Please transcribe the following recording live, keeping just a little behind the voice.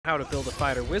How to build a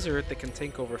fighter wizard that can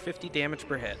tank over 50 damage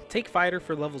per hit. Take fighter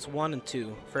for levels 1 and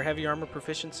 2, for heavy armor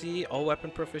proficiency, all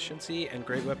weapon proficiency, and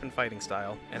great weapon fighting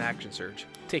style, and action surge.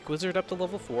 Take wizard up to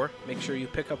level 4, make sure you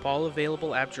pick up all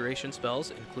available abjuration spells,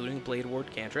 including Blade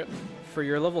Ward cantrip. For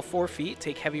your level 4 feat,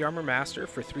 take heavy armor master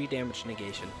for 3 damage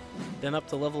negation. Then up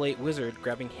to level 8 wizard,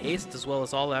 grabbing haste as well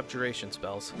as all abjuration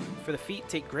spells. For the feat,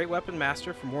 take great weapon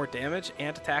master for more damage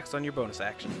and attacks on your bonus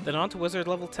action. Then on to wizard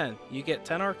level 10, you get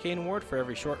 10 arcane ward for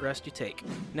every short rest you take.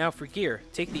 Now for gear,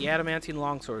 take the adamantine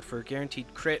longsword for a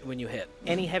guaranteed crit when you hit.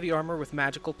 Any heavy armor with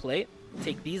magical plate,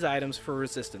 take these items for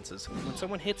resistances. When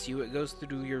someone hits you, it goes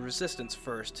through your resistance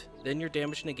first, then your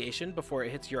damage negation before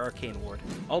it hits your arcane ward.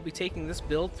 I'll be taking this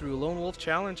build through Lone Wolf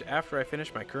Challenge after I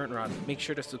finish my current run. Make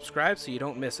sure to subscribe so you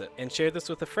don't miss it, and share this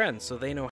with a friend so they know